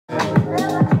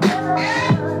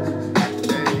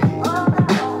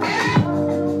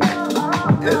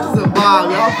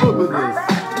fuck with this.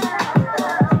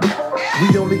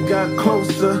 We only got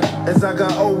closer as I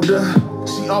got older.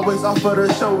 She always offered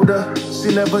her shoulder.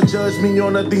 She never judged me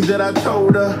on the things that I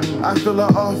told her. I feel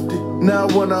her often, now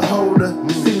I wanna hold her.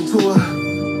 Sing to her.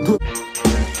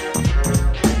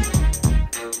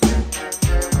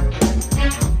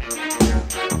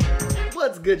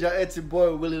 What's good, y'all? It's your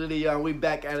boy Willie Liddy, y'all. We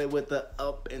back at it with the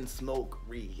Up in Smoke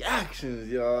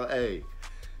reactions, y'all. Hey,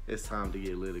 it's time to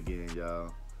get lit again,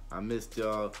 y'all. I missed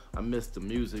y'all. I missed the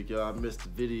music, y'all. I missed the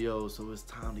video, so it's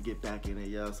time to get back in it,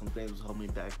 y'all. Some things was holding me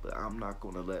back, but I'm not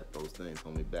gonna let those things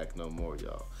hold me back no more,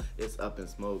 y'all. It's Up in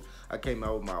Smoke. I came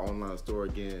out with my online store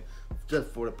again,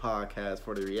 just for the podcast,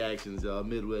 for the reactions, y'all.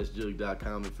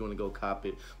 MidwestJug.com if you wanna go cop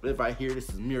it. But if I hear this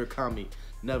is Murakami,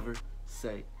 never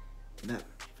say never.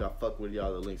 If y'all fuck with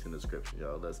y'all, the link's in the description,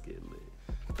 y'all. Let's get lit.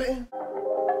 Bam. I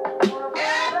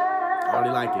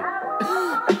already like it.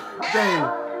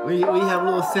 Damn. When you have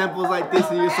little samples like this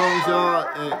in your songs, y'all,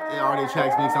 it already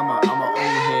attracts me because I'm an old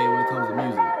head when it comes to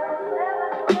music.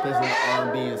 Especially the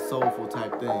R&B and soulful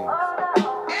type things.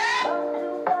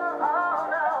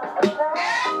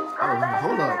 Oh,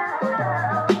 hold up.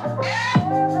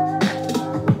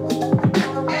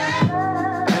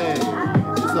 Hey,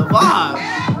 it's a vibe.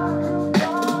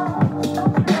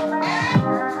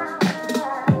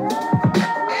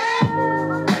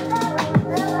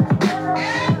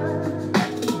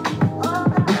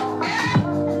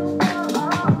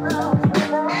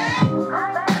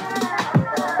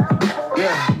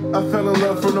 I fell in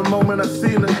love from the moment I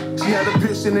seen her. She had a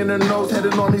piercing in her nose, had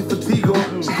an army fatigue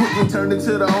on. She quickly turned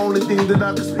into the only thing that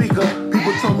I could speak of.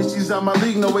 People told me she's out my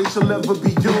league, no way she'll ever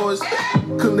be yours.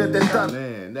 Couldn't let that stop.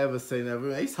 Man, never say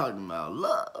never. He's talking about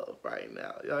love right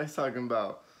now. Y'all, he's talking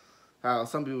about how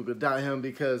some people could doubt him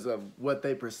because of what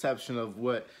they perception of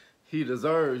what he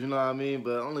deserves, you know what I mean?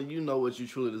 But only you know what you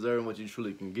truly deserve and what you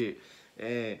truly can get.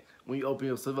 And when you open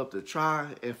yourself up to try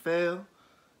and fail,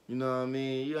 you know what I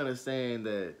mean? You understand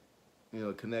that, you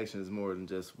know, connection is more than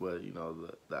just what, you know,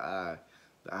 the eye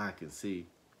can see.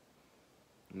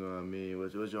 You know what I mean?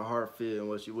 What your heart feel and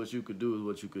what you could do is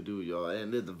what you could do, y'all.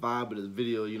 And the vibe of this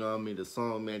video, you know what I mean? The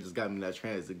song, man, just got me in that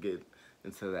trance to get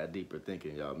into that deeper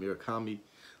thinking, y'all. Murakami,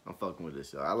 I'm fucking with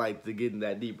this, y'all. I like to get in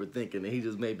that deeper thinking, and he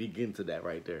just made me get into that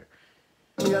right there.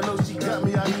 I know she got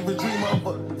me, I even dream of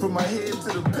her. From my head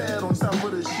to the pad on top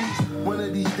of the sheets. One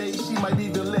of these days she might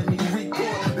even let me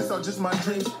record. This are just my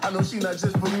dreams, I know she not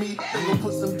just for me. They gon'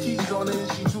 put some keys on her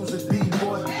and she choose a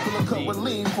D-boy. Pull a cup with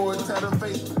lean for it, tat her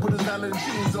face. Put her down in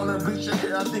jeans on her, bleach her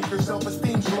hair. I think her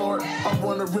self-esteem's lowered. I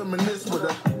wanna reminisce with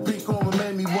her. Big Oma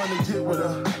made me wanna get with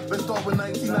her. Let's start with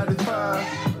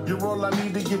 1995. You're all I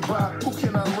need to get by. Who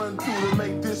can I run to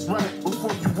make this right?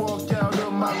 Before you walk out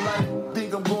of my life,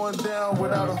 think I'm going down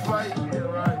without a fight.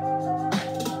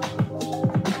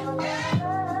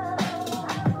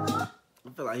 I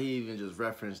feel like he even just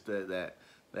referenced that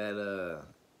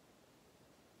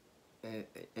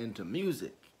into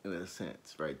music in a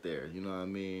sense right there. You know what I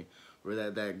mean? Where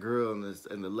that girl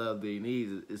and the love that he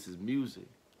needs is his music.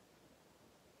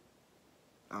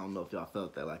 I don't know if y'all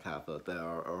felt that like how I felt that,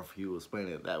 or if he was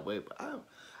explaining it that way, but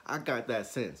I got that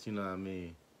sense. You know what I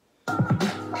mean?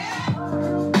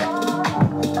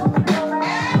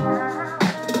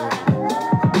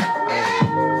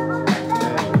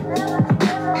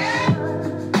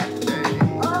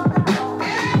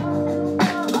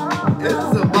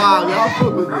 Y'all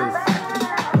fuck with this.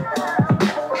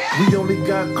 We only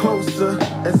got closer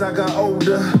as I got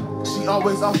older. She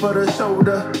always offered her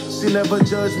shoulder. She never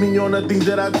judged me on the things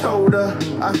that I told her.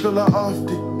 I feel her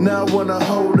often, now I wanna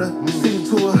hold her. Sing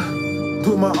to her,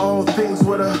 do my own things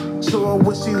with her. Show her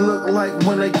what she look like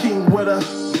when they king with her.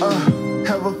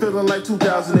 Have a feeling like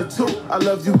 2002. I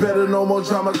love you better, no more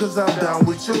drama, cause I'm down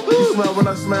with you. You smile when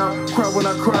I smile, cry when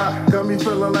I cry. Got me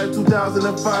feeling like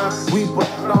 2005. We put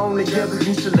on together,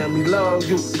 you should let me love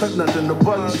you. Cause nothing to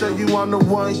bug you, say you I'm the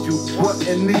one you what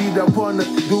in need. I wanna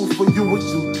do for you what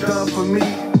you done for me.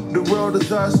 The world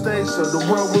is our stage, so the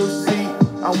world will see.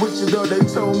 I'm with you though, they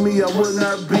told me I would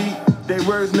not be. Their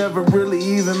words never really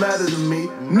even matter to me.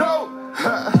 No!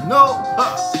 No!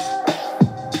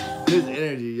 His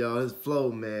energy, y'all, his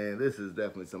flow, man. This is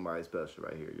definitely somebody special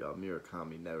right here, y'all.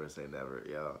 Murakami, never say never,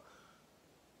 y'all.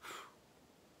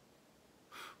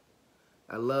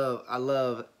 I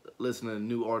love listening to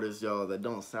new artists, y'all, that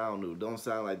don't sound new. Don't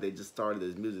sound like they just started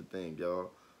this music thing,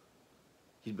 y'all.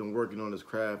 He's been working on his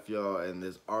craft, y'all, and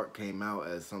this art came out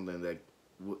as something that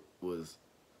was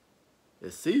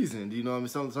seasoned, you know what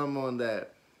I mean? Someone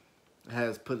that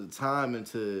has put the time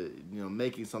into, you know,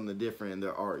 making something different in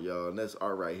their art, y'all. And that's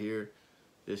art right here.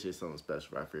 This is something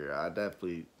special right here. I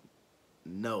definitely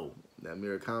know that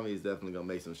Murakami is definitely gonna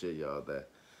make some shit, y'all, that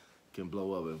can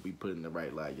blow up if we put it in the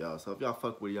right light, y'all. So if y'all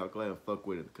fuck with it, y'all go ahead and fuck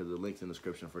with it, because the link's in the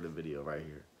description for the video right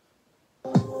here.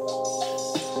 Yeah.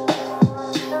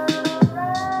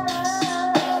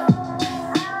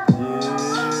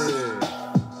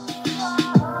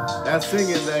 That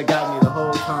singing that got me the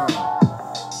whole time.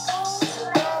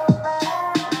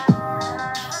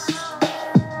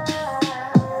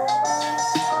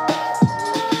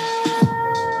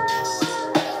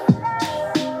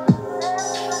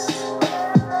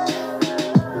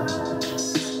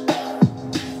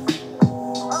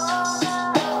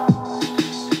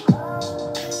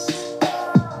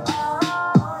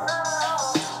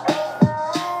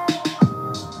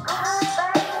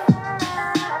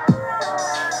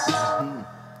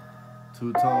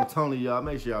 Two-Tone Tony, y'all,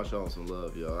 make sure y'all show him some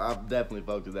love, y'all. I definitely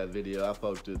fucked with that video. I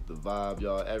fucked with the vibe,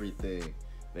 y'all, everything,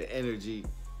 the energy.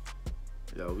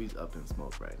 Yo, we up in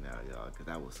smoke right now, y'all, because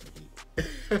that was some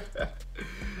heat.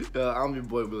 I'm your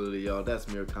boy Willie, y'all. That's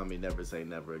Murakami, Never Say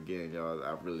Never Again, y'all.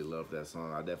 I really love that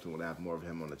song. I definitely want to have more of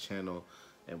him on the channel.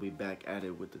 And we back at it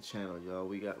with the channel, y'all.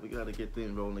 We got to get things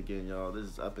rolling again, y'all. This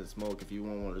is Up in Smoke. If you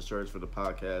want to search for the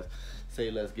podcast, say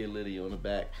Let's Get Litty on the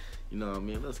back. You know what I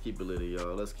mean? Let's keep it litty,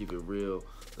 y'all. Let's keep it real.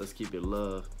 Let's keep it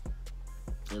love.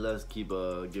 And let's keep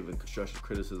giving constructive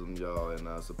criticism, y'all,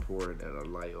 and support and a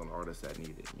light on artists that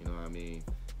need it. You know what I mean?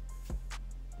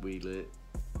 We lit.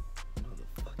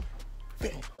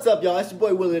 What's up, y'all? It's your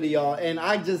boy Willie, y'all, and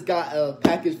I just got a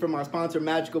package from our sponsor,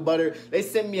 Magical Butter. They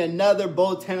sent me another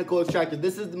botanical extractor.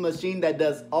 This is the machine that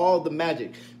does all the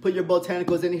magic. Put your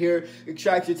botanicals in here,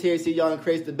 extracts your THC, y'all, and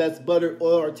creates the best butter,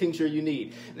 oil, or tincture you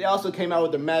need. They also came out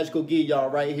with their magical ghee, y'all,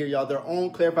 right here, y'all. Their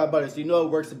own clarified butter, so you know it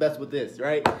works the best with this,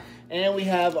 right? And we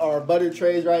have our butter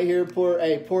trays right here. Pour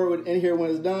it in here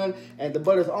when it's done, and the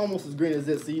butter's almost as green as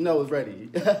this, so you know it's ready.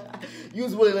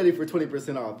 Use Willie Liddy for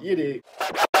 20% off. You dig?